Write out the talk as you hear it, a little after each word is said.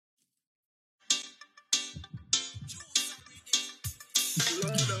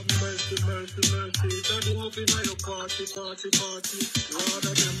mercy. Daddy up in your party. Lord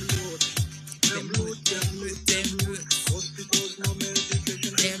of them loot. Dem loot. Hospitals, no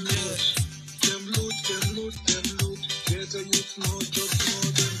medication. Dem loot. Get a youth, no just know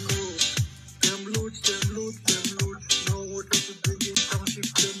dem loot. Dem loot. No water to drink in township.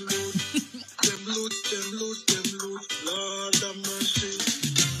 Dem loot. Lord have mercy.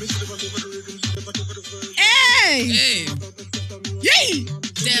 Mr. Over the rhythm, step over the verse. Hey! Yay!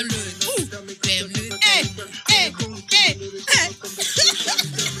 Dem Loot. Hey!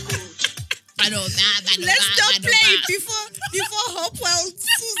 Let's stop playing before Hopewell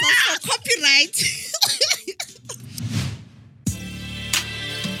sues us for copyright.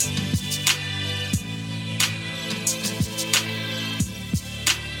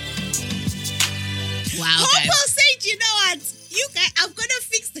 Wow, Hopewell said, you know what? You guys, I'm going to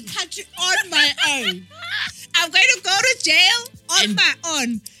fix the country on my own. I'm going to go to jail on my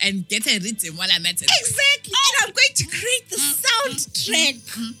own. And get a rhythm while I'm at it. Exactly. And I'm going to create the soundtrack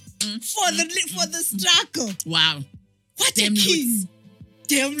for the struggle. Wow. What Dem a king.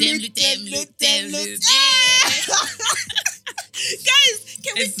 Dem Loot. Guys,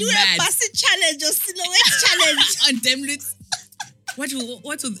 can we It's do mad. a basset challenge or silhouette challenge? On Dem Loot. What will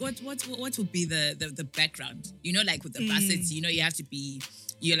be the background? You know, like with the buses, you know, you have to be,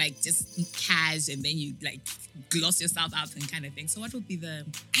 you're like just cash and then you like gloss yourself up and kind of thing. So what would be the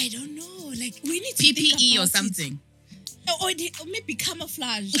I don't know. Like we need to PPE think or about something? Or maybe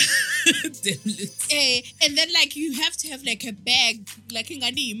camouflage. Dem Loot. And then like you have to have like a bag, like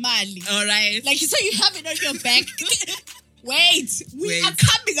ingani imali. All right. Like so you have it on your back. Wait, we are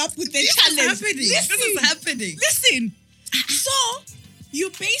coming up with the challenge. This is happening. Listen. So you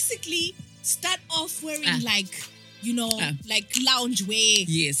basically start off wearing like, you know, like lounge wear.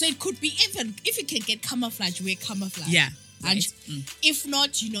 Yes. So it could be even if you can get camouflage, wear camouflage. Yeah. And if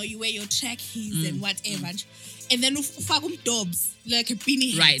not, you know, you wear your track heels and whatever. And then ufaka dobs like a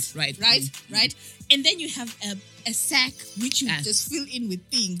beanie hat. Right. And then you have a sack which you just fill in with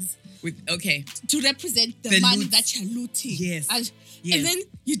things. To represent the money loot that you're looting. Yes. And then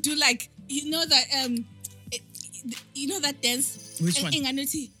you do like you know that dance? Which one?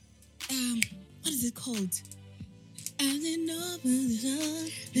 What is it called?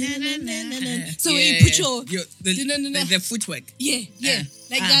 So when you put the footwork.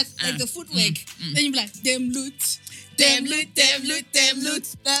 like that, like the footwork. Then you be like, Dem Loot.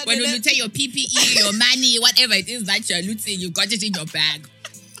 When you take your PPE, your money, whatever it is that you're looting, you got it in your bag.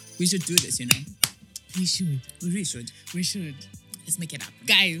 We should do this, you know. We should. We really should. We should. Let's make it up.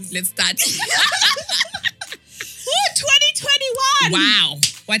 Guys. Let's start. 2021. Wow.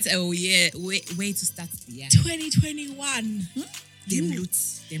 What a way to start the year. 2021. Dem Loot.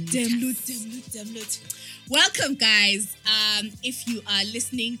 Welcome, guys. If you are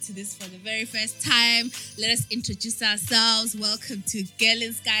listening to this for the very first time, let us introduce ourselves. Welcome to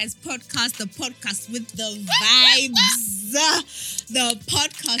Girl Skies podcast, the podcast with the vibes. The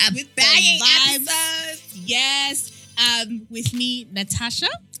podcast with the vibes. Episodes. Yes. With me, Natasha.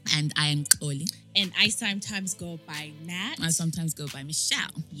 And I am Oli. And I sometimes go by Nat. I sometimes go by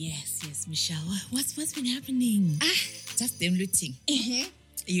Michelle. Yes, Michelle. What's been happening? Just them looting.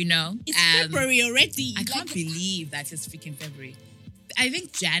 You know? It's February already. I can't believe that it's freaking February. I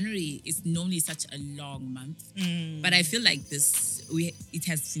think January is normally such a long month. But I feel like it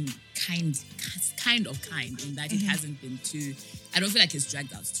has been kind in that it hasn't been too, I don't feel like it's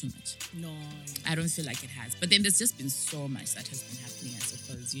dragged out too much. No. I don't feel like it has. But then there's just been so much that has been happening, I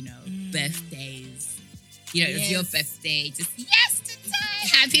suppose, you know, birthdays. You know, it's your birthday just yesterday.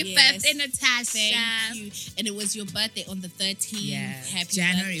 Happy birthday, Natasha. Thank you. And it was your birthday on the 13th. Yeah. Happy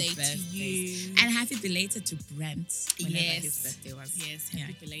January birthday to you. And happy belated to Brent, whenever his birthday was. Yes,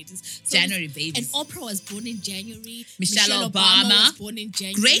 happy belated. So January babies. And Oprah was born in January. Michelle Obama was born in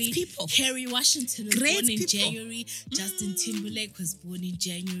January. Great people. Kerry Washington was born in January. Justin Timberlake was born in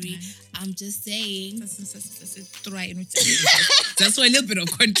January. I'm just saying. Just for a little bit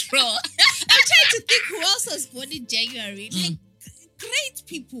of control. I'm trying to think who else was born in January. Like, great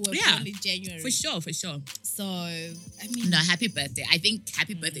people were born in January. For sure. So, I mean... No, happy birthday. I think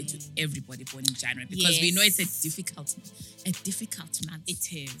happy birthday to everybody born in January because we know it's a difficult month.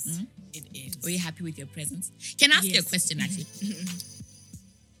 It is. It is. Were you happy with your presents? Can I ask you a question, actually?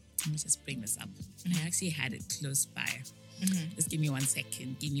 Let me just bring this up. I actually had it close by. Just give me 1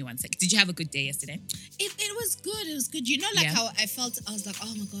 second. Did you have a good day yesterday? It was good. It was good. You know, like how I felt, I was like,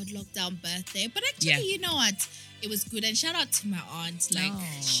 oh my God, lockdown birthday. But actually, you know what? It was good. And shout out to my aunt. Like,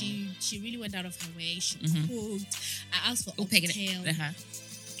 she really went out of her way. She cooked. I asked for oxtail.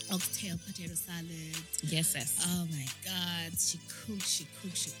 oxtail potato salad. Yes, yes. Oh my God, she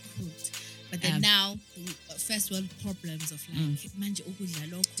cooked. But then now, first world problems of like, manje ukudla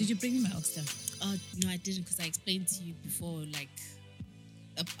lokho. Did you bring me my oxtail? Oh no, I didn't, because I explained to you before, like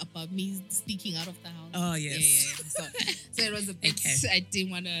about me sneaking out of the house. Oh yes. Yeah. So it was a bit. Okay. I didn't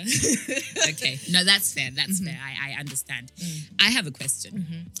want to. Okay. No, that's fair. That's fair. I understand. I have a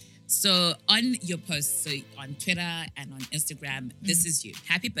question. So on your posts, so on Twitter and on Instagram, this is you.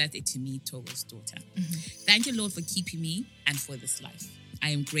 Happy birthday to me, Togo's daughter. Thank you, Lord, for keeping me and for this life. I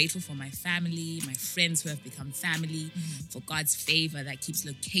am grateful for my family, my friends who have become family, for God's favor that keeps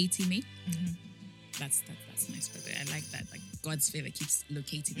locating me. That's nice, brother. I like that. Like God's favor keeps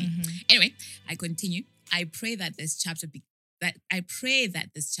locating me. Anyway, I continue. I pray that this chapter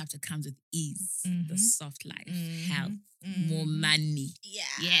comes with ease, the soft life, health, more money.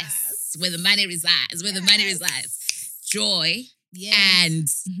 Yes. Where the money resides. Joy. Yes. And ...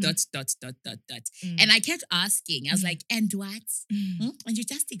 And I kept asking. I was like, and what? And you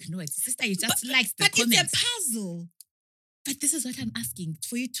just ignored. Sister, you just liked the comments. But it's a puzzle. But this is what I'm asking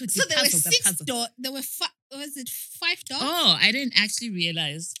for you to So there were depuzzle the six puzzle. dots. There were was it 5 dots? Oh, I didn't actually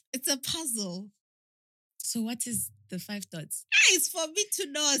realize. It's a puzzle. So what is the 5 dots? It's for me to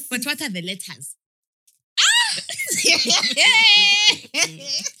know. But what are the letters?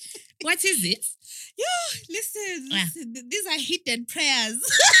 What is it? Listen. These are hidden prayers.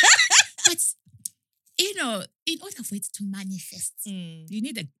 But, in order for it to manifest, you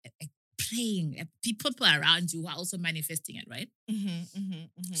need a praying, people around you who are also manifesting it, right?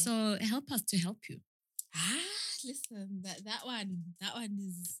 So help us to help you. Listen, that one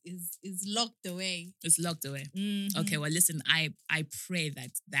is locked away. It's locked away. Okay, well, listen, I pray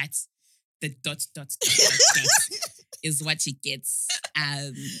that the dot is what she gets.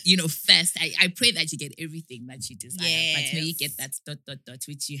 First, I pray that you get everything that you desire. Yes. But may you get that dot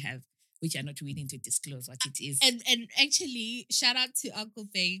which you have, which you're not willing to disclose what it is. And actually, shout out to Uncle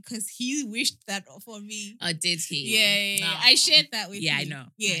Bay, because he wished that for me. Oh, did he? Yeah. No. I shared that with you. Yeah, I know.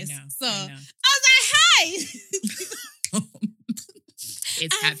 Yes. I know. So I know. I was like, hi.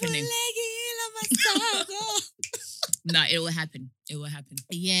 It's happening. No, it will happen. It will happen.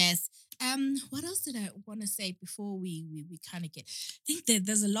 Yes. What else did I want to say before we kind of get? I think that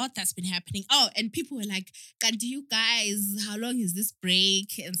there's a lot that's been happening. Oh, and people were like, "Do you guys? How long is this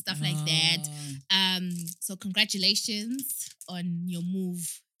break and stuff like that?" So congratulations on your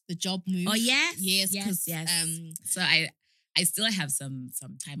move, the job move. Oh yes, yes. So I still have some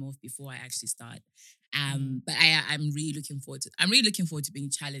time off before I actually start. But I'm really looking forward to. I'm really looking forward to being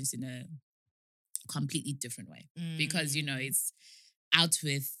challenged in a completely different way because it's out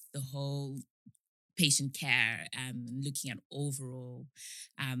with the whole patient care and looking at overall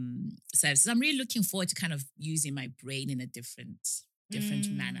services. I'm really looking forward to kind of using my brain in a different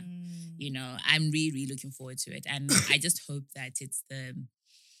manner. I'm really, really looking forward to it. And I just hope that it's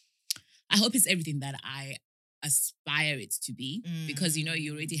everything that I aspire it to be, because you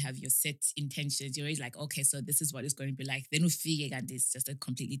already have your set intentions. You're already like, okay, so this is what it's going to be like. Then and it's just a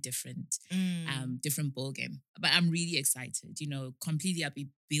completely different ball game. But I'm really excited. Completely I'll be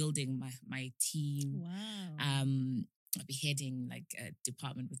building my team. Wow. I'll be heading like a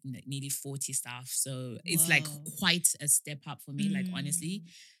department with nearly 40 staff. So it's like quite a step up for me. Like honestly,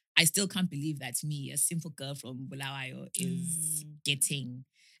 I still can't believe that me, a simple girl from Bulawayo, is getting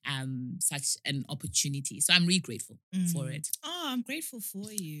such an opportunity. So I'm really grateful for it. Oh, I'm grateful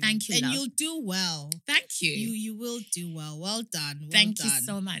for you. Thank you, and love. you'll do well. Thank you. You will do well. Well done. Thank you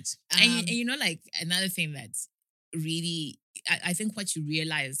so much. And like another thing that's really, I think what you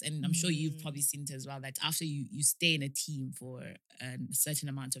realize, and I'm sure you've probably seen it as well, that after you stay in a team for a certain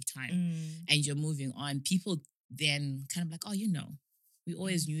amount of time and you're moving on, people then kind of like, oh, we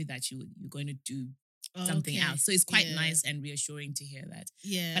always knew that you're going to do something else. So it's quite nice and reassuring to hear that.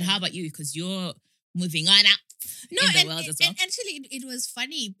 Yeah. But how about you? Because you're moving on up in the world as well. And actually, it was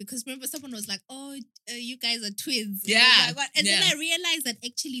funny because remember someone was like, "Oh, you guys are twins." Yeah. And I was like, "What?" And then I realized that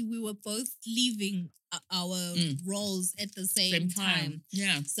actually we were both leaving our roles at the same time.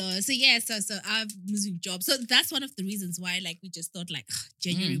 Yeah. So I'm moving jobs. So that's one of the reasons why, like, we just thought like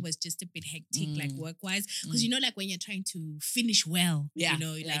January was just a bit hectic, like work-wise, because like when you're trying to finish well,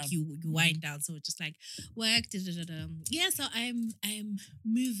 like you wind down. So it's just like work. Yeah. So I'm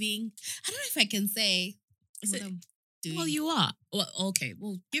moving. I don't know if I can say what I'm doing. Well, you are. Well, okay.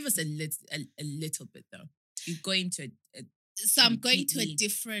 Well, give us a little bit though. You're going to So I'm going to a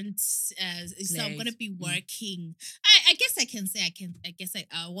different. So I'm going to be working. I guess I can say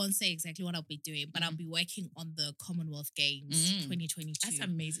I won't say exactly what I'll be doing, but I'll be working on the Commonwealth Games 2022. That's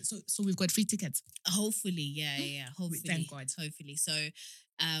amazing. So we've got free tickets. Hopefully, yeah. Hopefully, Thank God. Hopefully, so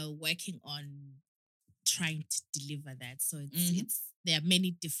working on trying to deliver that. So Mhm. it's there are many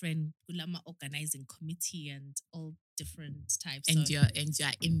different ulama organizing committee and all different types. And so,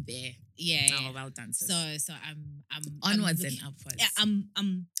 you're in there. yeah. Oh, well done. Sis. So I'm Onwards looking, and upwards. yeah,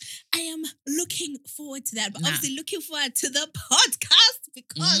 I am looking forward to that, but Nah. obviously looking forward to the podcast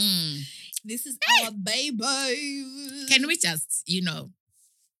because Mm. this is our baby. Can we just,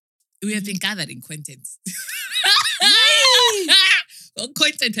 we have been gathering content. Guys, Well,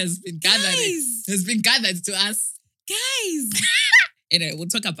 content has been gathered. Guys. Has been gathered to us. guys, Anyway, we'll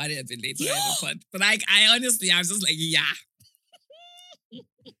talk about it a bit later. Yo. in the pod. But I honestly, I was just like, yeah.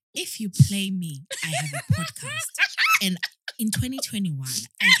 if you play me, I have a podcast, and in 2021,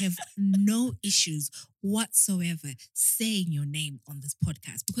 I have no issues whatsoever saying your name on this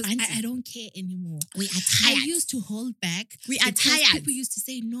podcast because Auntie. I don't care anymore. We are I tired. used to hold back. We are because tired. People used to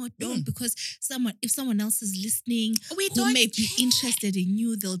say no, don't, Mm. because if someone else is listening, We who don't may be care. interested in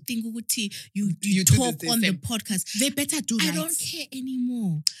you, they'll think, "Uguti, you You do talk the on the same. podcast." They better do right. I don't care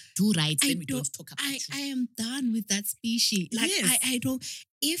anymore. Do right, I then we don't don't- talk about I you. am done with that species. Like Yes. I don't.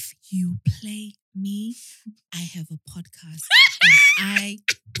 If you play me, I have a podcast, and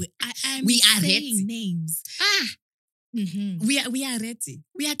I'm We are saying ready. names. Mm-hmm. We are ready.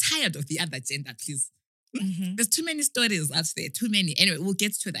 We are tired of the other gender, please. Mm-hmm. There's too many stories out there. Too many. Anyway, we'll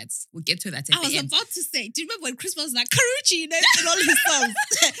get to that. We'll get to that at I was the end. about to say, do you remember when Chris was like, Karuchi, in all his songs?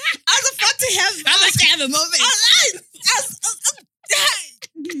 I was about to have. I must have a moment.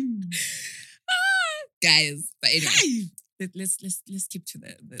 Guys. But anyway, let's keep to the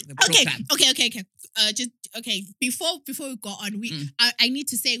Okay, program. okay. Just okay. Before we go on, I need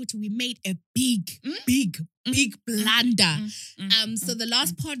to say we made a big blunder. So the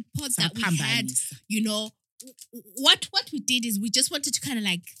last pod that we had, what we did is we just wanted to kind of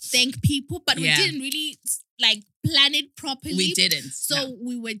like thank people, but Yeah. we didn't really like plan it properly. We didn't. So No.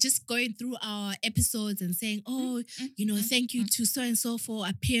 we were just going through our episodes and saying, thank you to so and so for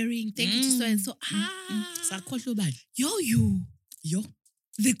appearing. Thank you to so and so. Yo.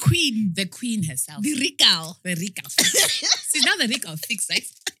 The queen, The queen herself. the regal, The Rika fix. See, now the Rika fix, right?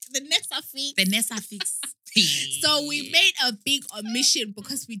 the Nessa fee. The Nessa fix. So we made a big omission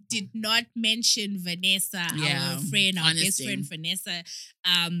because we did not mention Vanessa, Yeah, our friend, our best honestly. friend Vanessa,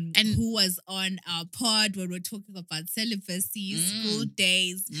 and who was on our pod when we were talking about celibacy, school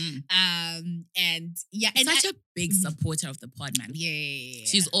days, and yeah, and Such a big supporter of the pod, man. yeah,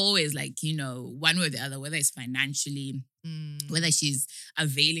 She's always like, one way or the other, whether it's financially, whether she's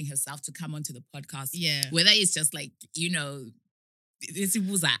availing herself to come onto the podcast, yeah. whether it's just like, this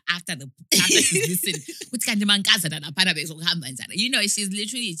was after she's listened. She's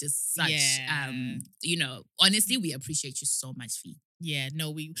literally just such, Yeah. honestly, we appreciate you so much, Fee. Yeah, no,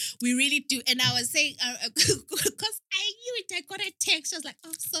 we really do. And I was saying, because I knew it, I got a text. I was like,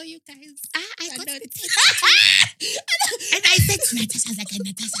 oh, so you guys. I got know the it. And I said to Natasha, I was like,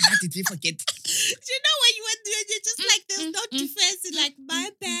 Natasha, how did we forget? You know when you're just like, there's no defense. It's like,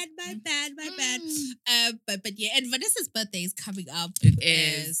 my bad. But yeah, and Vanessa's birthday is coming up. It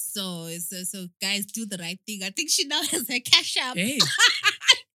is. So guys, do the right thing. I think she now has her cash app. Hey.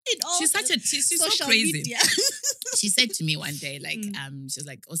 In all She's the so social crazy. media. She said to me one day, like, she was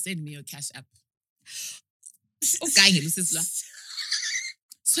like, oh, send me your cash app. Okay, this is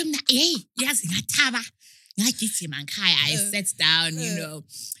so hey, yes, I sat down,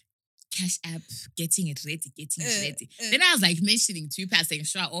 cash app, getting it ready. Then I was like mentioning to people, saying,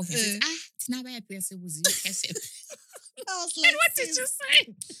 sure, off. He says, it's not my place, it was your cash app. I was like, And what did you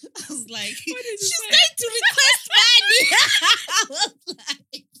say? I was like, What did you she's say? going to request money. I was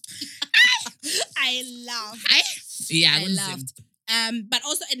like, I laughed. Yeah, I laughed. But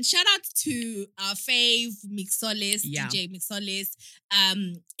also, and shout out to our fave Mixolis, Yeah. DJ Mixolis.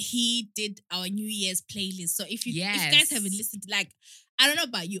 He did our New Year's playlist. So if you Yes. guys haven't listened, like, I don't know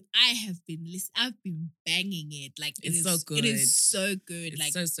about you, I have been listening. I've been banging it. Like It's is so good. It is so good.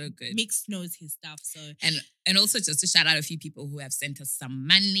 It's like so good. Mix knows his stuff. So And also just to shout out a few people who have sent us some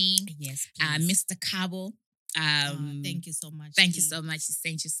money. yes, please. Mr. Cabo. Thank you so much. Thank you so much. He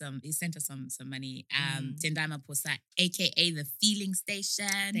sent us some money. Tendama Posa, aka the Feeling Station.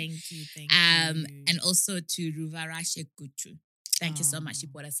 Thank you. And also to Ruvarashe Kutu. Thank you so much. He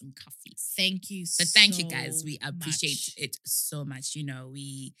bought us some coffees. Thank you But thank you guys. We appreciate it so much.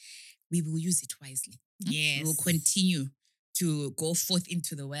 We will use it wisely. Yes. We will continue to go forth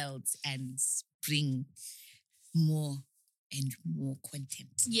into the world and bring more and more content.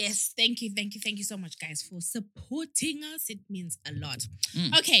 Yes, thank you so much, guys, for supporting us. It means a lot.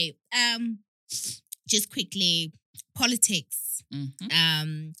 Mm. Okay, just quickly, politics.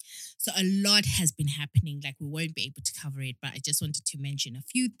 Mhm. So a lot has been happening. Like we won't be able to cover it, but I just wanted to mention a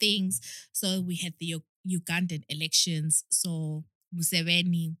few things. So we had the Ugandan elections. So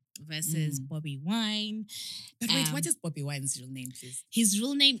Museveni versus Bobby Wine. But wait, Um, what is Bobby Wine's real name, please? His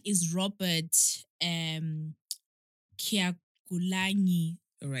real name is Robert Kyagulanyi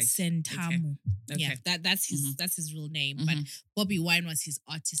All right. Sentamu. Okay. Yeah, that's his real name. But Mhm. Bobby Wine was his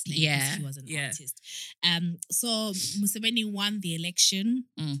artist name because Yeah, he was an yeah. artist. So Museveni won the election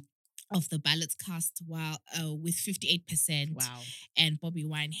Mm. of the ballots cast with 58%. Wow. And Bobby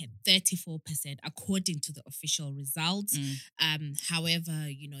Wine had 34% according to the official results.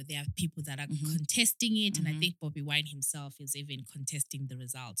 However, there are people that are contesting it, and I think Bobby Wine himself is even contesting the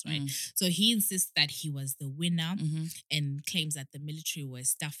results, right? So he insists that he was the winner and claims that the military were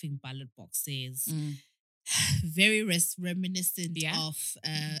stuffing ballot boxes. Very reminiscent of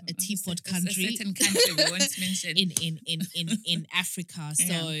a teapot country, a certain country we won't mention in Africa.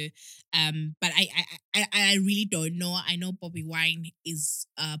 So, but I really don't know. I know Bobby Wine is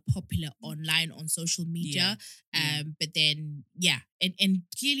popular online on social media. But then and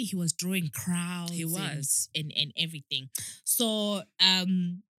clearly he was drawing crowds. He was and everything. So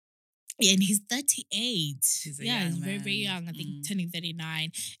and he's 38. He's very, very young. I think turning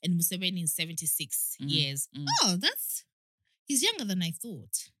 39. And Museveni is 76 years. Oh, he's younger than I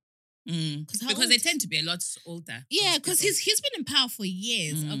thought. Because they tend to be a lot older. Yeah, because he's been in power for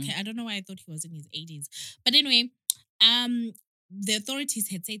years. Okay, I don't know why I thought he was in his 80s. But anyway, the authorities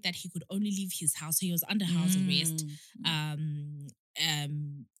had said that he could only leave his house. So he was under house arrest. In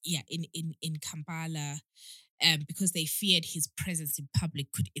Kampala. Because they feared his presence in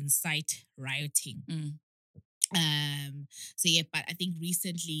public could incite rioting. But I think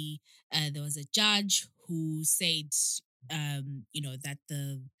recently there was a judge who said, that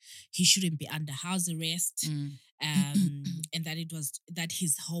he shouldn't be under house arrest, and that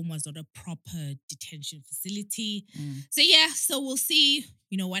his home was not a proper detention facility. So we'll see,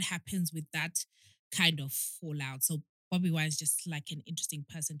 what happens with that kind of fallout. So Bobby Wine is just like an interesting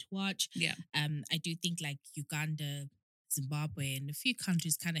person to watch. Yeah. I do think like Uganda, Zimbabwe, and a few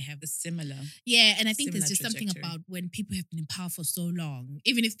countries kind of have the similar. Yeah, and I think there's similar just something trajectory. about when people have been in power for so long,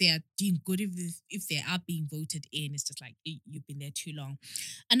 even if they are doing good, if they are being voted in, it's just like you've been there too long.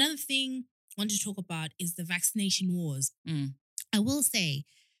 Another thing I wanted to talk about is the vaccination wars. I will say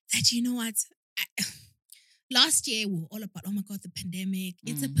that last year we were all about, oh my God, the pandemic.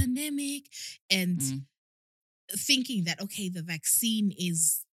 It's a pandemic. And thinking that, okay, the vaccine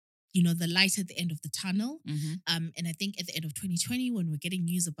is, the light at the end of the tunnel. And I think at the end of 2020, when we're getting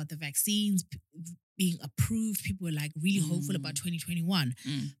news about the vaccines being approved, people were like really hopeful about 2021.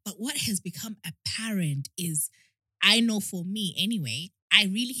 But what has become apparent is, I know for me anyway, I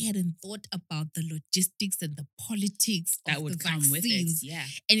really hadn't thought about the logistics and the politics that of would the come vaccines. with it. Yeah.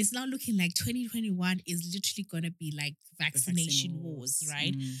 And it's now looking like 2021 is literally going to be like vaccination wars,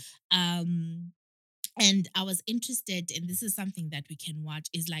 right? And I was interested, and this is something that we can watch,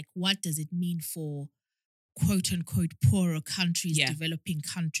 is like, what does it mean for quote unquote poorer countries, developing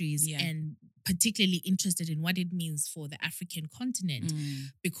countries, and particularly interested in what it means for the African continent.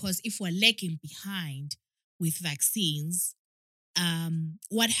 Because if we're lagging behind with vaccines,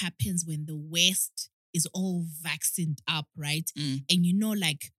 what happens when the West is all vaccinated up, right? And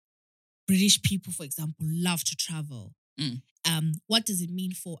like British people, for example, love to travel. What does it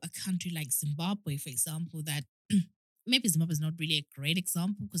mean for a country like Zimbabwe, for example, that maybe Zimbabwe is not really a great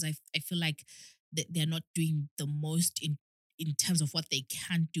example because I feel like they're not doing the most in terms of what they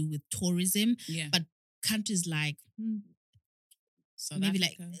can do with tourism. Yeah. But countries like South maybe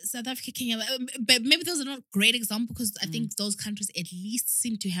Africa. like South Africa, Kenya, but maybe those are not great examples because I think those countries at least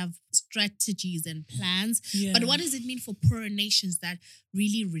seem to have strategies and plans. Yeah. But what does it mean for poorer nations that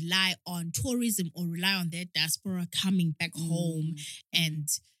really rely on tourism or rely on their diaspora coming back home? And,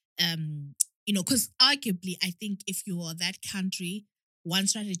 because arguably, I think if you are that country, one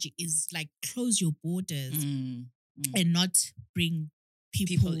strategy is like close your borders and not bring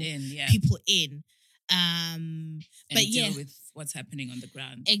people in. And But deal with what's happening on the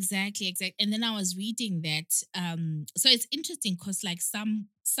ground. Exactly. And then I was reading that. So it's interesting because like some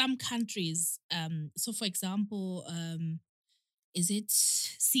countries. So for example, is it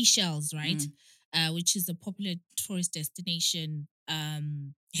Seychelles, right? Which is a popular tourist destination.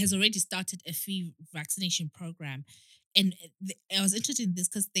 Has already started a free vaccination program. And I was interested in this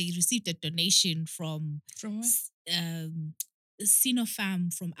because they received a donation from where?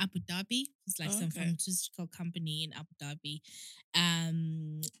 Sinopharm from Abu Dhabi. It's like some pharmaceutical company in Abu Dhabi.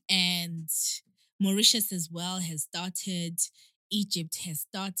 And Mauritius as well has started. Egypt has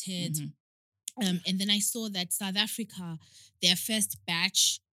started. And then I saw that South Africa, their first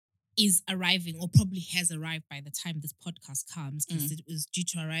batch is arriving or probably has arrived by the time this podcast comes because it was due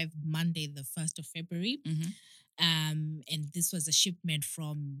to arrive Monday, the 1st of February. And this was a shipment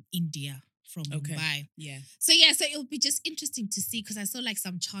from India, from Mumbai. Yeah. So it'll be just interesting to see because I saw like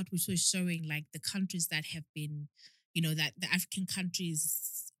some chart which was showing like the countries that have been, that the African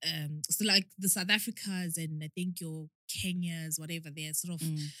countries, so like the South Africas and I think your Kenyas, whatever, they're sort of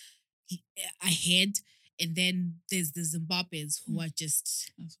ahead. And then there's the Zimbabweans who are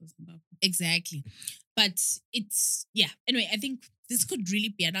just exactly. But it's Anyway, I think this could really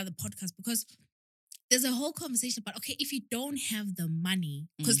be another podcast because there's a whole conversation about if you don't have the money,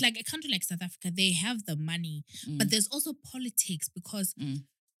 because like a country like South Africa, they have the money, but there's also politics because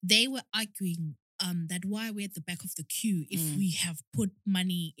they were arguing that why we're at the back of the queue if we have put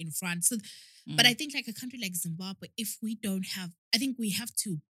money in front. So, but I think like a country like Zimbabwe, if we don't have, I think we have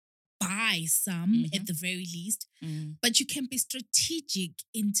to buy some at the very least, but you can be strategic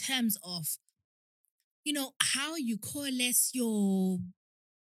in terms of, how you coalesce your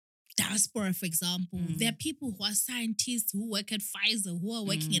diaspora, for example. There are people who are scientists who work at Pfizer, who are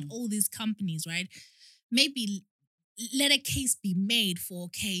working at all these companies, right? Maybe let a case be made for,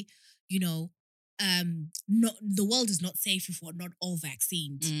 no, the world is not safe if we're not all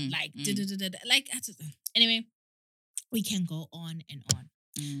vaccinated. Anyway, we can go on and on.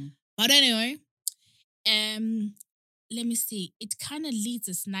 But anyway, let me see. It kind of leads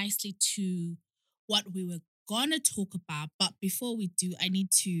us nicely to what we were gonna talk about. But before we do, I need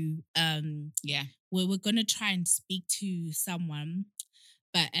to we're gonna try and speak to someone.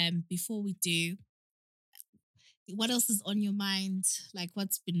 But before we do, what else is on your mind? Like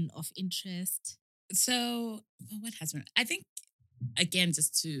what's been of interest? So what has been? I think again,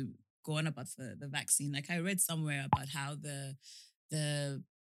 just to go on about the vaccine, like I read somewhere about how the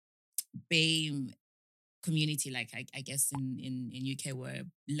BAME community, like I guess in UK, were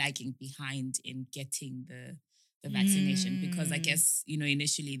lagging behind in getting the vaccination because I guess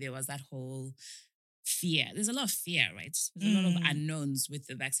initially there was that whole fear. There's a lot of fear, right? There's a lot of unknowns with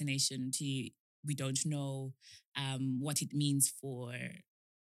the vaccination. We don't know what it means for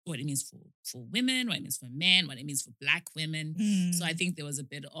women, what it means for men, what it means for Black women. So I think there was a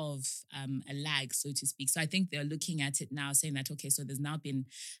bit of a lag, so to speak. So I think they're looking at it now saying that, okay, so there's now been,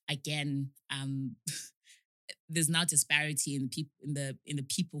 again, there's now disparity in the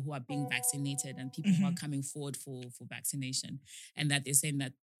people who are being vaccinated and people who are coming forward for vaccination. And that they're saying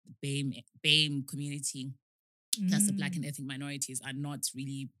that the BAME community, that's the Black and ethnic minorities, are not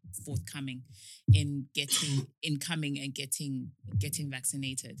really forthcoming in coming and getting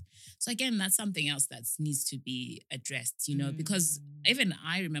vaccinated. So again, that's something else that needs to be addressed, because even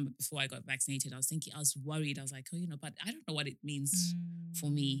I remember before I got vaccinated, I was worried. I was like, but I don't know what it means for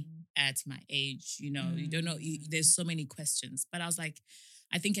me at my age. You don't know. There's so many questions. But I was like,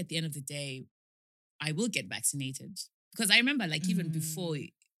 I think at the end of the day, I will get vaccinated because I remember like even before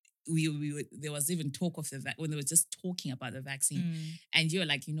we there was even talk of when they were just talking about the vaccine, and you're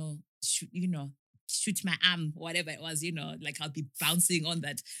like, shoot my arm, whatever it was, like I'll be bouncing on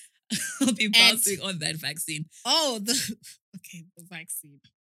that. I'll be bouncing on that vaccine. Oh, the vaccine.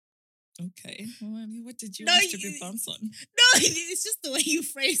 Okay. Well, what did you want to be bounced on? No, it's just the way you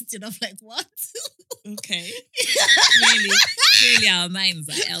phrased it. I'm like, what? Okay. Clearly our minds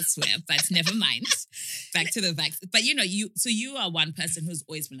are elsewhere, but never mind. Back to the vaccine. But you are one person who's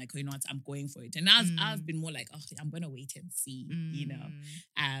always been like, oh, you know what, I'm going for it. And I've been more like, oh, I'm gonna wait and see,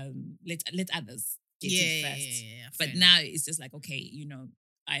 let others get it first. Yeah, but now it's just like, okay,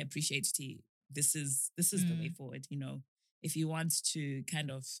 I appreciate it. This is the way forward, If you want to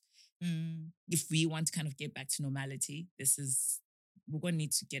kind of if we want to kind of get back to normality, we're going to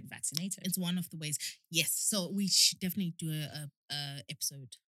need to get vaccinated. It's one of the ways. Yes. So we should definitely do a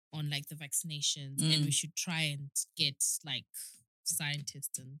episode on like the vaccinations and we should try and get like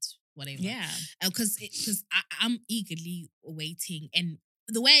scientists and whatever. Yeah. Because I'm eagerly waiting. And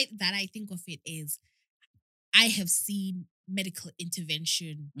the way that I think of it is I have seen medical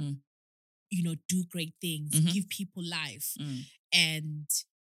intervention, do great things, give people life. And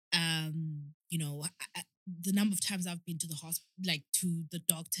the number of times I've been to the hospital, like to the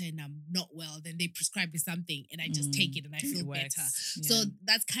doctor, and I'm not well, then they prescribe me something and I just take it and I feel better. Yeah. So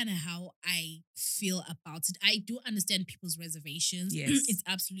that's kind of how I feel about it. I do understand people's reservations. Yes. It's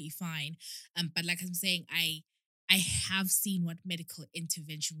absolutely fine. But like I'm saying, I have seen what medical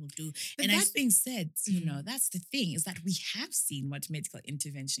intervention will do. But that being said, that's the thing, is that we have seen what medical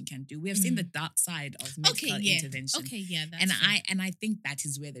intervention can do. We have seen the dark side of medical intervention. Okay, yeah. And I think that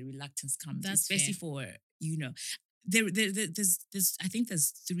is where the reluctance comes, especially for, there's I think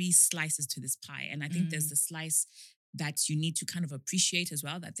there's 3 slices to this pie, and I think there's the slice that you need to kind of appreciate as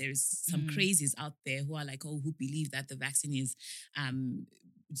well, that there's some crazies out there who are like, who believe that the vaccine is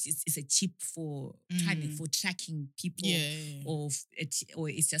it's a chip for tracking people, or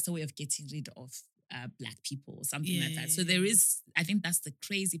it's just a way of getting rid of Black people or something like that. So there is, I think that's the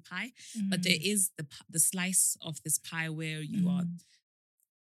crazy pie, but there is the slice of this pie where you are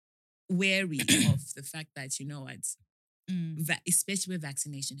wary of the fact that, you know what, especially where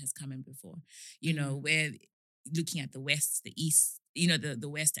vaccination has come in before, you know, where looking at the West, the East, you know, the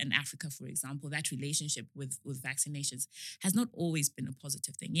West and Africa, for example, that relationship with vaccinations has not always been a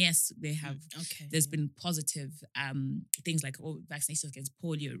positive thing. Yes, they have. There's been positive things like vaccinations against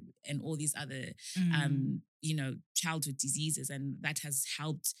polio and all these other, you know, childhood diseases, and that has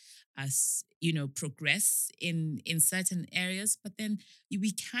helped us, you know, progress in certain areas. But then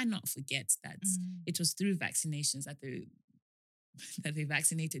we cannot forget that it was through vaccinations that they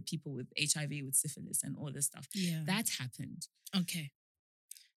vaccinated people with HIV, with syphilis, and all this stuff. Yeah, that happened. Okay.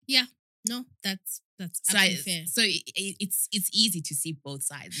 Yeah. No, that's so fair. So it's easy to see both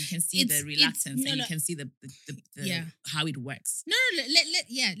sides. You can see the reluctance, and you can see the how it works. No.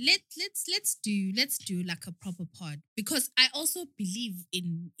 Let's do like a proper pod, because I also believe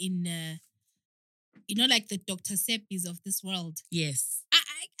in you know, like the Dr. Seppis of this world. Yes.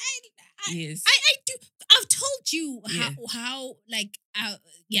 Yes. I do. I've told you how like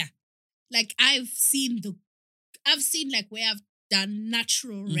like I've seen like where I've done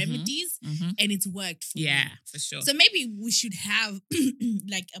natural remedies and it's worked for me. Yeah, for sure. So maybe we should have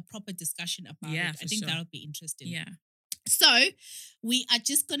like a proper discussion about it. I think that'll be interesting. Yeah. So we are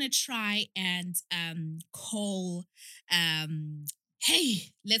just gonna try and call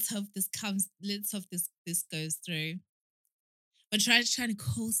hey, let's hope this goes through. We're trying to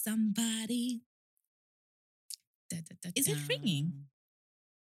call somebody. Is it ringing?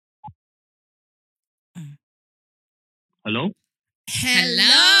 Hello? Hello.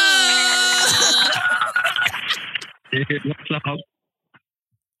 Hey, what's up?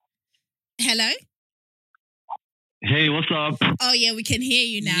 Hello? Hey, what's up? Oh, yeah, we can hear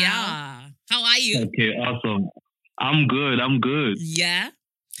you now. Yeah. How are you? Okay, awesome. I'm good. Yeah?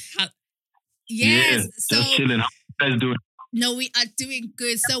 Yes. So, just chilling. How you guys doing? No, we are doing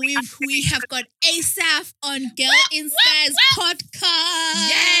good. So we have got Asaph on Girl in Skies podcast.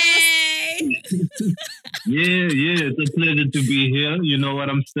 Yay! Yeah. It's a pleasure to be here. You know what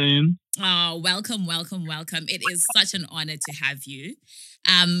I'm saying? Oh, welcome. It is such an honor to have you.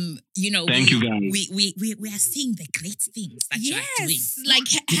 You know, thank you guys. We are seeing the great things that you are doing. Like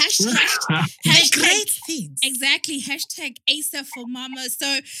hashtag great things. Exactly. Hashtag Asaph for Mama.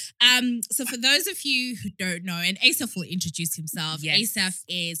 So for those of you who don't know, and Asaph will introduce himself. Yes. Asaph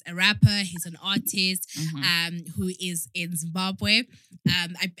is a rapper. He's an artist. Who is in Zimbabwe.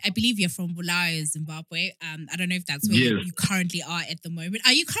 I believe you're from Bulawayo, Zimbabwe. I don't know if that's where you currently are at the moment.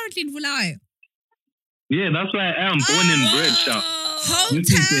 Are you currently in Bulawayo? Yeah, that's where I am. Born and bred, shop. Hometown. This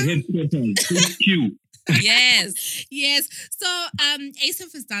is the headquarters. HQ. Yes. So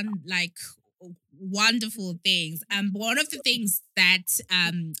Asaph has done like wonderful things. One of the things that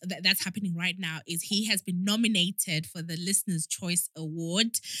that's happening right now is he has been nominated for the Listener's Choice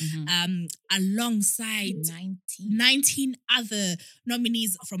Award alongside 19 other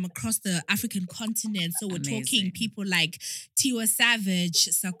nominees from across the African continent. So we're talking people like Tiwa Savage,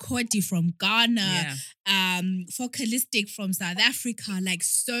 Sarkodie from Ghana, Focalistic from South Africa, like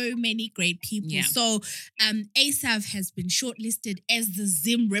so many great people. Yeah. So Asaph has been shortlisted as the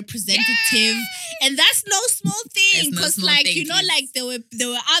Zim representative. And that's no small thing, because you know, like there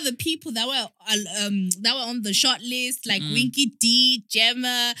were other people that were on the short list, like Winky D,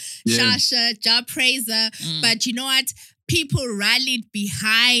 Gemma, Shasha, Ja Praiser. But you know what? People rallied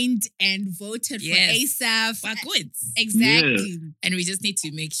behind and voted for Asaph. We're good. Exactly. Yeah. And we just need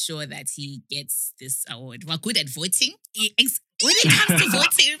to make sure that he gets this award. We're good at voting. When it comes to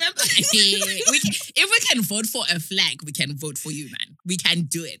voting, remember? If we can vote for a flag, we can vote for you, man. We can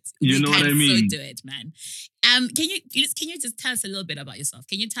do it. You know what I mean? So do it, man. Can you just tell us a little bit about yourself?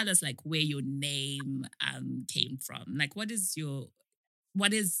 Can you tell us like where your name came from? Like what is the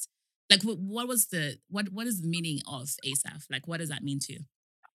meaning of Asaph? Like what does that mean to you?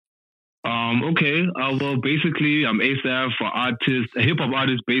 Okay. Well, basically, I'm Asaph, a hip hop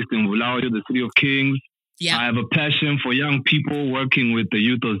artist based in Bulawayo, the city of Kings. Yeah. I have a passion for young people, working with the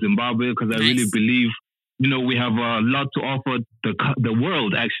youth of Zimbabwe, because I really believe, you know, we have a lot to offer the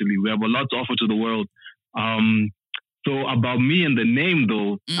world. Actually, we have a lot to offer to the world. So about me and the name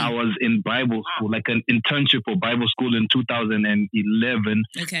though, I was in Bible school, like an internship for Bible school in 2011.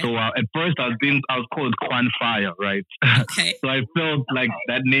 Okay. So at first I was called Quan Fire, right? Okay. So I felt like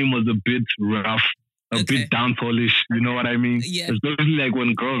that name was a bit rough, a bit downfallish. You know what I mean? Yeah. Especially like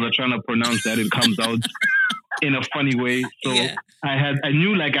when girls are trying to pronounce that, it comes out in a funny way. So I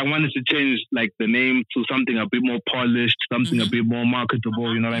knew like I wanted to change like the name to something a bit more polished, something a bit more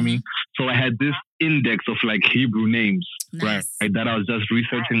marketable, you know what I mean? So I had this index of like Hebrew names, right? That I was just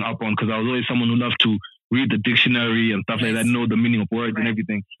researching up on because I was always someone who loved to read the dictionary and stuff like that, know the meaning of words and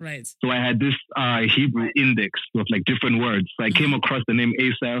everything. Right. So I had this Hebrew index of like different words. So I came across the name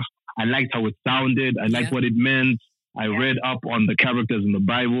Asaph. I liked how it sounded. I liked what it meant. I read up on the characters in the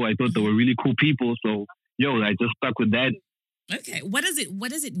Bible. I thought they were really cool people. So I just stuck with that. Okay. What does it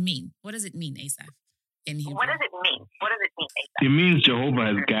mean? What does it mean, Asaph, in Hebrew? What does it mean? It means Jehovah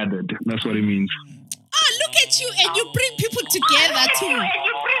has gathered. That's what it means. Look at you, and you bring people together too.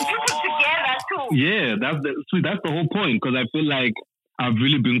 Yeah, that's the whole point, because I feel like I've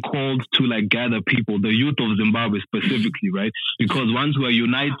really been called to like gather people, the youth of Zimbabwe specifically, right? Because once we're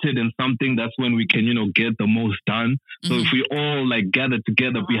united in something, that's when we can, get the most done. So if we all like gather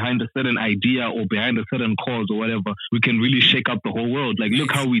together behind a certain idea or behind a certain cause or whatever, we can really shake up the whole world. Like,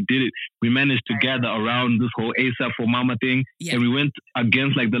 look how we did it. We managed to gather around this whole ASAP for Mama thing. Yeah. And we went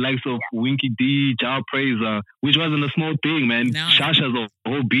against like the likes of Winky D, Jao Praiser, which wasn't a small thing, man. No. Shasha's a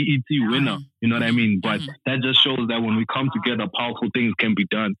whole BET winner. You know what I mean? But that just shows that when we come together, powerful things can be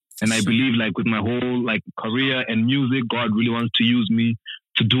done. And I believe like with my whole like career and music, God really wants to use me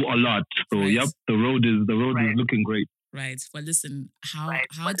to do a lot. So the road is looking great. Right. Well, listen, how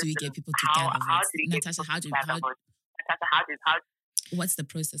do we get people to gather votes? Natasha, what's the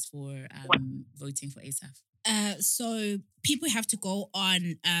process for voting for Asaph? So people have to go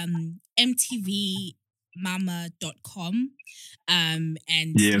on mtvmama.com and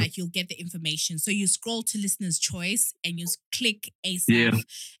like you'll get the information. So you scroll to listener's choice and you click Asaph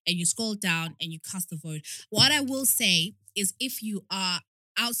and you scroll down and you cast the vote. What I will say is if you are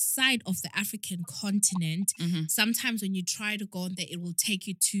outside of the African continent, sometimes when you try to go on there, it will take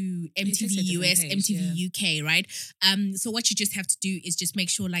you to MTV US, MTV UK, right? So what you just have to do is just make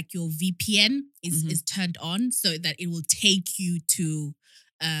sure like your VPN is turned on so that it will take you to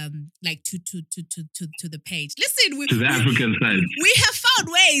like to the page. Listen, to the African side. We have found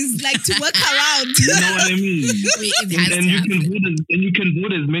ways like to work around. You know what I mean? You can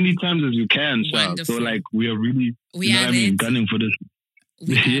vote as many times as you can. So like we are really gunning for this.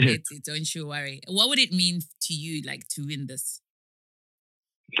 We have it, don't you worry. What would it mean to you, like, to win this?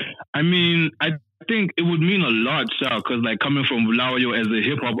 I mean, I think it would mean a lot, because like coming from Bulawayo as a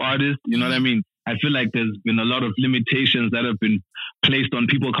hip hop artist, you know what I mean? I feel like there's been a lot of limitations that have been placed on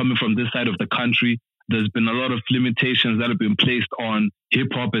people coming from this side of the country. There's been a lot of limitations that have been placed on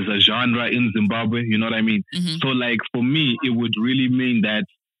hip hop as a genre in Zimbabwe. You know what I mean? So like for me, it would really mean that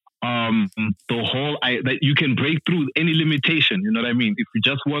that you can break through any limitation, you know what I mean? If you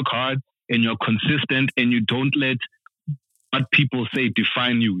just work hard and you're consistent and you don't let what people say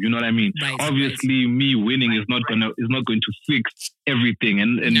define you, you know what I mean? Obviously, me winning is not going to fix everything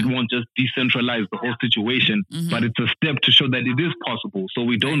and won't just decentralize the whole situation, but it's a step to show that it is possible. So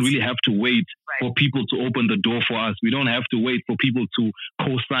we don't really have to wait for people to open the door for us. We don't have to wait for people to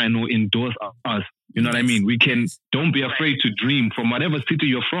co-sign or endorse us. You know what I mean? Don't be afraid to dream from whatever city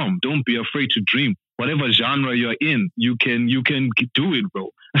you're from. Don't be afraid to dream. Whatever genre you're in, you can do it, bro.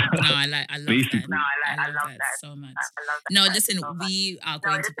 No, I love that. No, I love that so much. No, listen, we are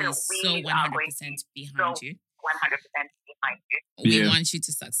going to be so 100% behind you. 100% behind you. We want you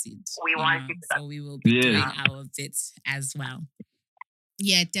to succeed. So we will be doing our bit as well.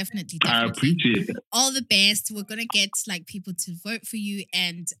 Yeah, definitely. I appreciate it. All the best. We're gonna get like people to vote for you,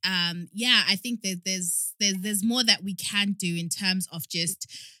 and I think that there's more that we can do in terms of just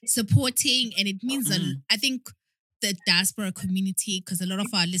supporting, and it means I think the diaspora community, because a lot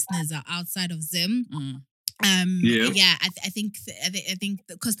of our listeners are outside of Zim. I think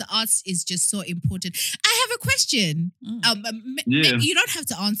because the arts is just so important. I have a question. You don't have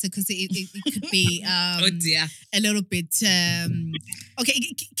to answer because it could be oh dear, a little bit. Okay,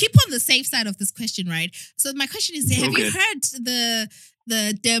 keep on the safe side of this question, right? So my question is: have you heard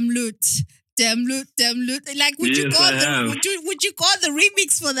the Dem Loot? Like, would you go on the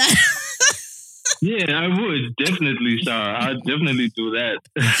remix for that? Yeah, I would definitely, Shah. I'd definitely do that.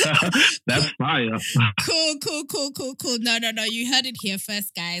 That's fire. Cool. No. You heard it here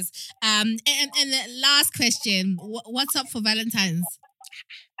first, guys. And the last question: what's up for Valentine's?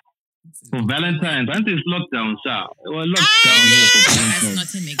 For Valentine's, aren't it's lockdown, sir? Well, lockdown here for That's Valentine's.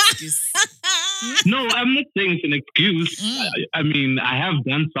 not an excuse. No, I'm not saying it's an excuse. I mean, I have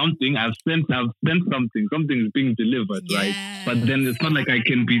done something. I've sent something. Something's being delivered, right? But then it's not like I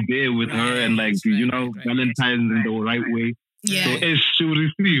can be there with her and Valentine's in the right way. Yeah. So she'll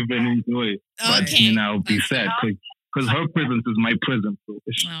receive and enjoy. But I'll be sad because her presence is my present. So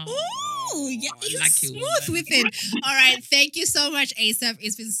Ooh, yeah, you're lucky smooth woman. with it. All right, thank you so much, Asaph.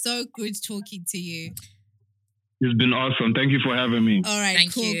 It's been so good talking to you. it's been awesome. Thank you for having me. All right,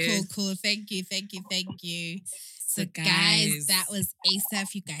 Thank cool. Thank you. So, guys, that was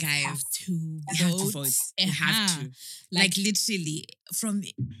Asaph. You guys have to vote. You have to. Like literally, from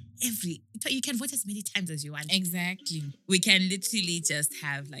you can vote as many times as you want. Exactly. We can literally just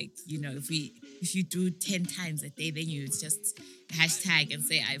have if you do 10 times a day, then you just hashtag and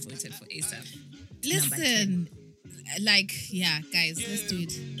say I voted for Asaph. Listen, guys, let's do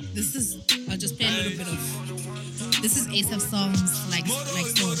it. I'll just play a little bit of. This is Asaph's songs, like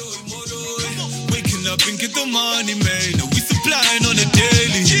so. Waking up and get the money, man. We supplying on a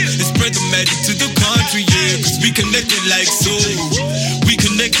daily. Let's spread the magic to the country, yeah. Cause we connected like so. We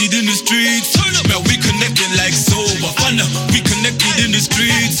connected in the streets. Man, we connected like so. Bafana, we connected in the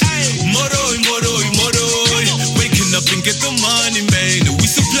streets. Moro. Waking up and get the money, man. We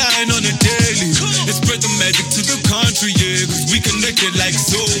supplying on a daily. Let's spread the magic to the country, yeah. Cause we connected like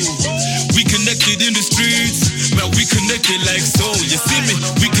so. We connected in the streets. Man, we connected like so. You see me?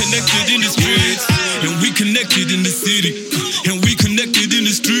 We connected in the streets. And we connected in the city. And we connected in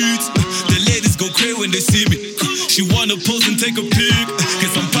the streets. The ladies go crazy when they see me. She wanna pose and take a pic.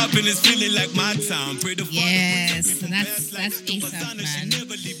 Cause I'm popping, it's feeling like my time. Yes, that's Asaph, man.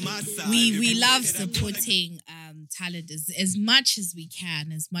 We love supporting talent as much as we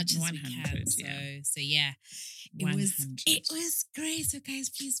can, So yeah. It was great. So guys,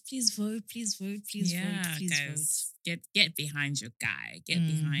 please vote. Please vote. Get behind your guy. Get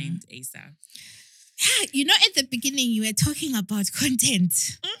behind Asaph. Yeah, at the beginning you were talking about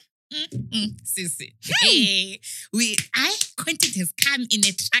content. Sissy. Hey, content has come in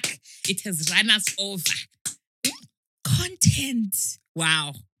a truck. It has run us over. Content.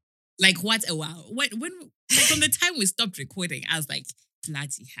 Wow. Like what a wow. When from the time we stopped recording, I was like,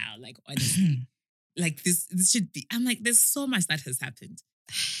 bloody hell, like honestly. Like this should be. I'm like, there's so much that has happened.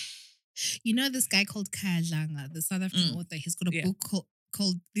 This guy called Kaya Langa, the South African author, he's got a book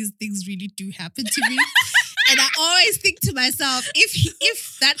called These Things Really Do Happen to Me. And I always think to myself,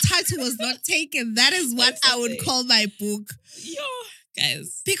 if that title was not taken, that is what I would call my book. Yo,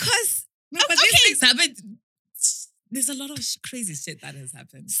 guys. Because these things happen. There's a lot of crazy shit that has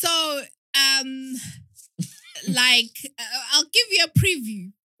happened. So, I'll give you a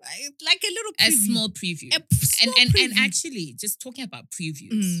preview. Like a little preview. A small preview. Preview. And actually, just talking about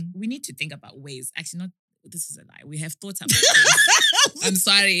previews, we need to think about ways. Actually, not, this is a lie. We have thought about ways. I'm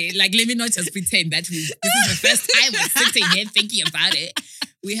sorry. Like, let me not just pretend that this is the first time we're sitting here thinking about it.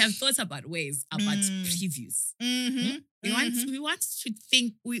 We have thought about ways about previews. We want to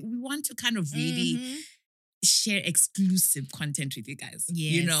think, we want to kind of really share exclusive content with you guys.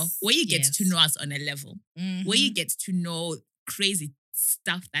 Yes. Where you get to know us on a level. Where you get to know crazy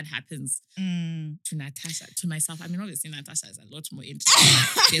stuff that happens to Natasha, to myself. I mean, obviously Natasha is a lot more interesting.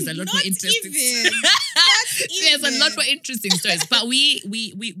 There's a lot more interesting. There's a lot more interesting stories. But we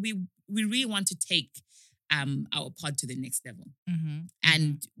really want to take our pod to the next level.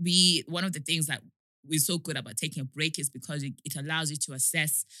 And one of the things that we're so good about taking a break is because it allows you to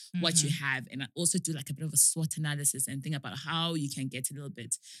assess what you have and also do like a bit of a SWOT analysis and think about how you can get a little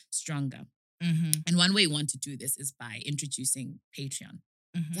bit stronger. And one way we want to do this is by introducing Patreon.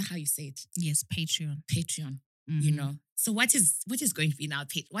 Is that how you say it? Yes, Patreon. So what is going to be now?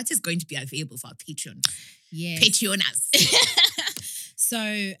 What is going to be available for our Patreon? Yes. Patreoners.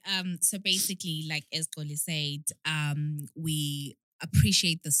 So basically, like Escoli said, we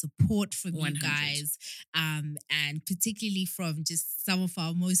appreciate the support from 100. you guys, and particularly from just some of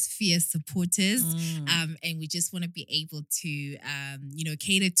our most fierce supporters. And we just want to be able to,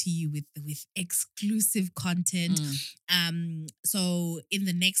 cater to you with exclusive content. So in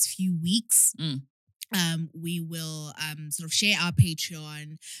the next few weeks, we will sort of share our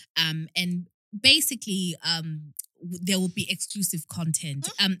Patreon, and basically there will be exclusive content.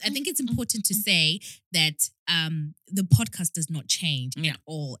 I think it's important to say that the podcast does not change at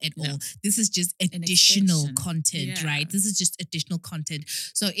all. This is just additional content, right? This is just additional content.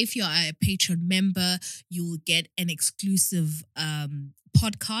 So if you're a Patreon member, you will get an exclusive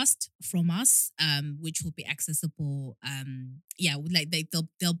podcast from us, which will be accessible.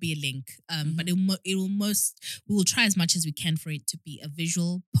 There'll be a link, but we will try as much as we can for it to be a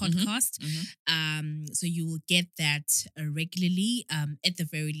visual podcast. So you will get that regularly, at the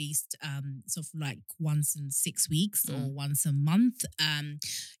very least, sort of like once in 6 weeks or once a month.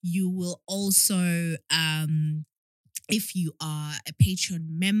 You will also, if you are a Patreon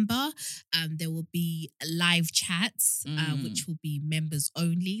member, there will be live chats, which will be members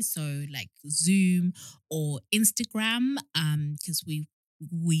only. So like Zoom or Instagram, because we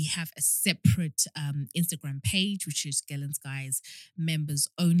have a separate Instagram page, which is Gellen's Guys members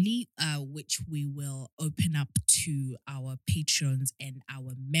only, which we will open up to our patrons and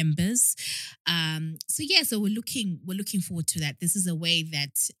our members. So we're looking forward to that. This is a way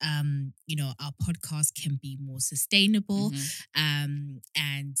that our podcast can be more sustainable,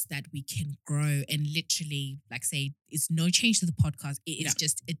 and that we can grow, and literally, like say, it's no change to the podcast. It is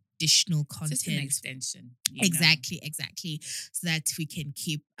just additional content. Just an extension. Exactly. So that we can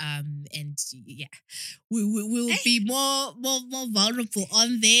keep we will be more vulnerable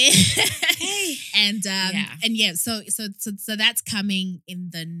on there. So that's coming in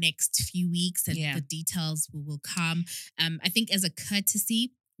the next few weeks, and the details will come. I think as a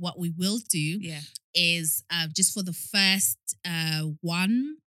courtesy, what we will do is just for the first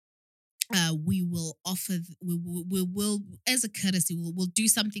one. We will offer. We will, as a courtesy, we'll do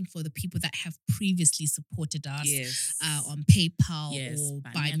something for the people that have previously supported us on PayPal or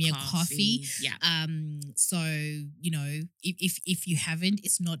Buy Me a Coffee. So if you haven't,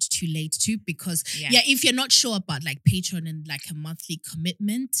 it's not too late to, because if you're not sure about like Patreon and like a monthly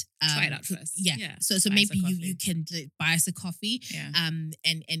commitment, try it out first. So maybe you can buy us a coffee. And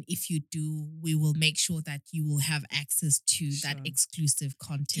if you do, we will make sure that you will have access to that exclusive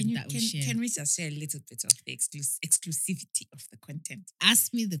content that we share. Can we just share a little bit of the exclusivity of the content?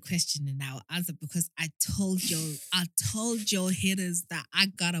 Ask me the question and I'll answer, because I told your hitters that I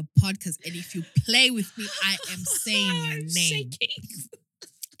got a podcast, and if you play with me, I am saying your name. Shaking.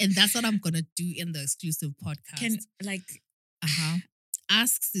 And that's what I'm gonna do in the exclusive podcast.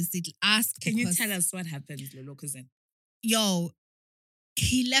 Ask Cecile. Can you tell us what happened, Lolo cousin? Yo,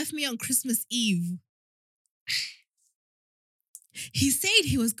 he left me on Christmas Eve. He said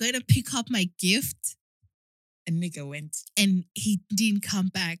he was going to pick up my gift. And nigga went. And he didn't come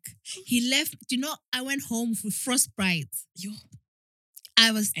back. He left. I went home with frostbite. Yo.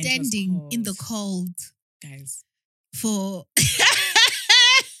 I was standing in the cold. Guys. For...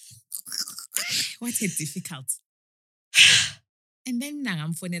 What a difficult. And then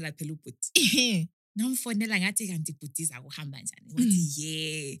ngamfonela phela ubhuti. Ngamfonela ngathi kanti ibhuti izakuhamba njani.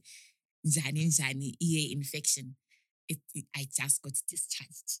 Wathi njani ear infection. I just got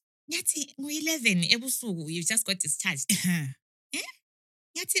discharged. Ngathi ngo-11 ebusuku you just got discharged.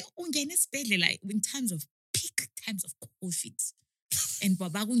 Ngathi ungena esibhedlela in times of peak times of COVID. And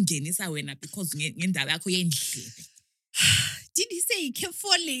baba kungenisa wena because ngendaba yakho yendlebe. Did he say he kept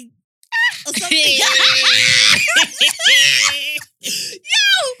falling? Or something?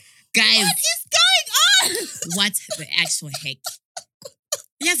 Yo! Guys. What is going on? What the actual heck?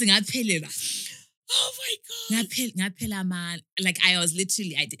 Yazi ngaphelela. Oh my God. Ngaphela man. Like I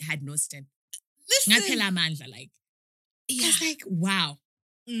had no strength. Listen. Ngaphela mandla, like. I was like, wow.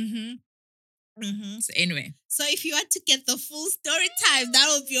 So anyway. So if you want to get the full story time, that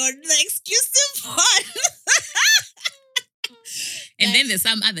will be on the exclusive one. And then there's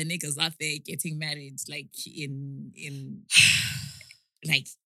some other niggas out there getting married, like in like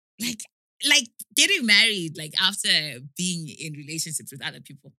getting married, like after being in relationships with other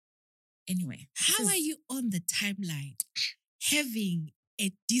people. Anyway. How are you on the timeline having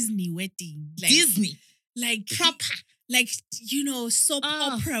a Disney wedding? Like, Disney. Like proper. Like, soap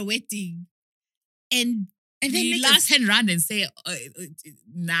opera wedding. And then you niggas turn around and say,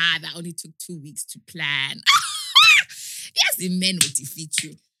 nah, that only took 2 weeks to plan. Yes, the men will defeat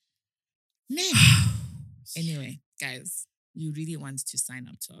you. Men. Anyway, guys, you really want to sign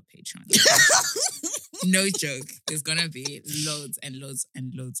up to our Patreon. No joke. There's going to be loads and loads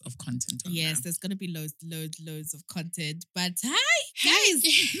and loads of content on there. There's going to be loads of content. But hi, guys.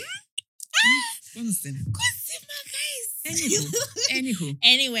 Listen. Guys. Anywho.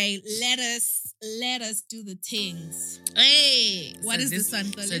 Anyway, let us do the things. Hey. What is this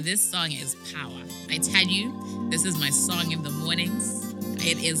one called? So this song is Power. I tell you, this is my song in the mornings.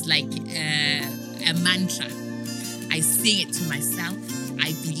 It is like a mantra. I sing it to myself.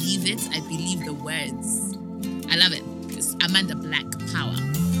 I believe it. I believe the words. I love it. It's Amanda Black, Power.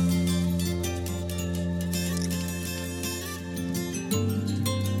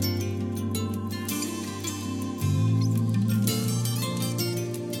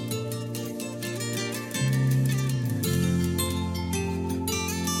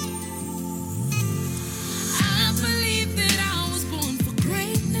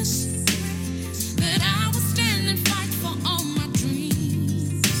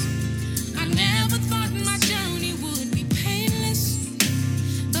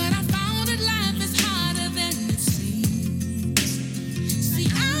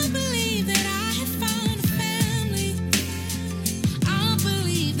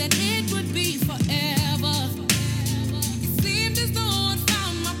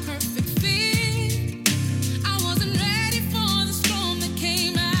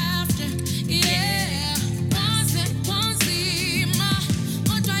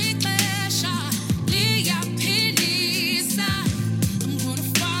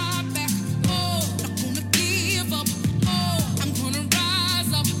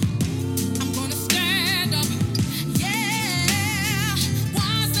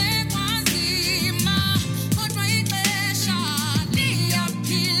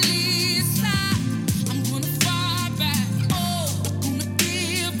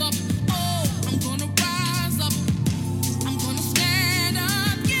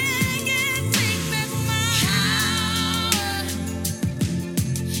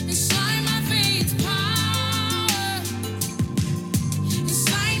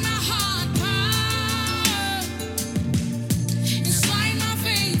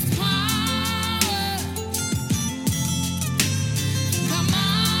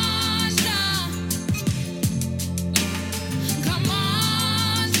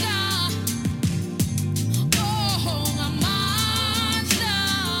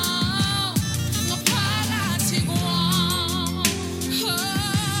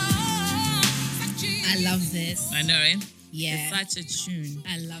 I know, right? Yeah. It's such a tune.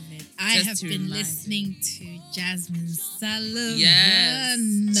 I love it. I have been listening to Jasmine Sullivan. Yes.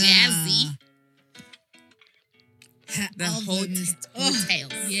 Jazzy. Her The album is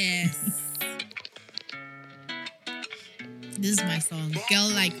Hotels. Yes. This is my song, Girl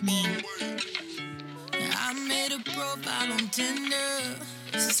Like Me. I made a profile on Tinder.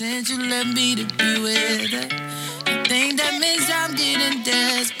 Since you left me to be with her. I think that means I'm getting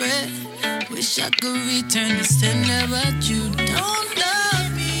desperate. Wish I could return the sender, but you don't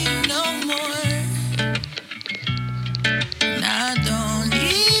love me no more. And I don't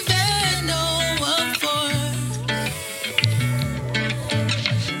even know what for.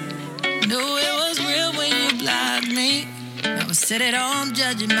 Knew it was real when you blocked me. I was sitting at home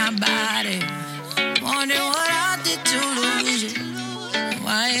judging my body. Wondering what I did to lose you.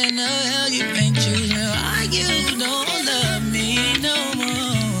 Why in the hell you ain't choose me? Why you don't love me no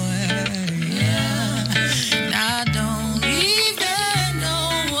more? Yeah. And I don't even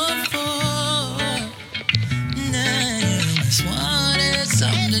know what for. Nah, just wanted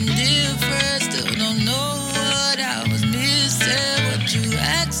something different. Still don't know what I was missing. What you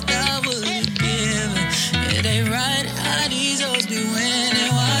asked I would have given. It ain't right how these hoes be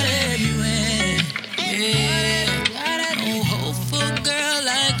winning. Why they be winning? Yeah. No hope for a girl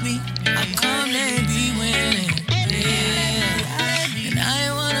like me. How come they be winning? Yeah. And I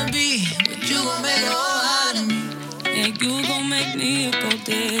ain't wanna be, but you gon' make it all out of me. Yeah, you gon' make me a gold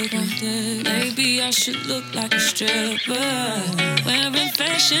digger. Maybe I should look like a stripper. Wearing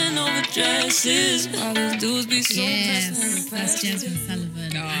fashion over dresses. All these dudes be so Yes, that's Jasmine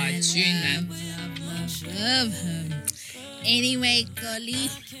Sullivan. Oh, I tune, man. love her. Anyway, girlie,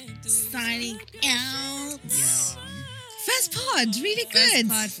 signing out. Yeah. First pod, really good. First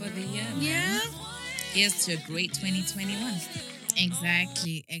part for the year. Man. Yeah. Here's to a great 2021.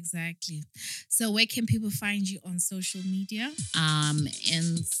 Exactly. So where can people find you on social media?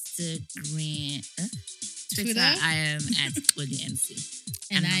 Instagram, Twitter. I am at WillyNC.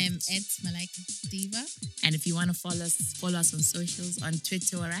 And I am at Malaika Diva. And if you want to follow us on socials, on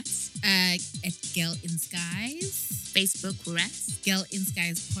Twitter we're at Girl in Skies. Facebook we're at Girl in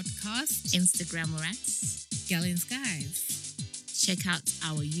Skies Podcast. Instagram we're at Girl in Skies. Check out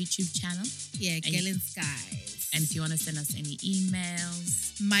our YouTube channel. Yeah, Girl in Skies. And if you want to send us any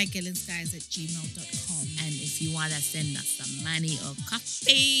emails, mygirlinskies@gmail.com. and if you want to send us some money or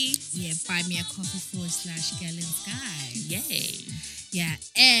coffee, yeah, buy me a coffee /Girl in Skies. yay. Yeah,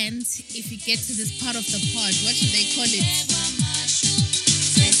 and if you get to this part of the pod, what should they call it?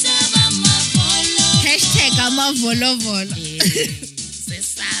 #amavolobolo.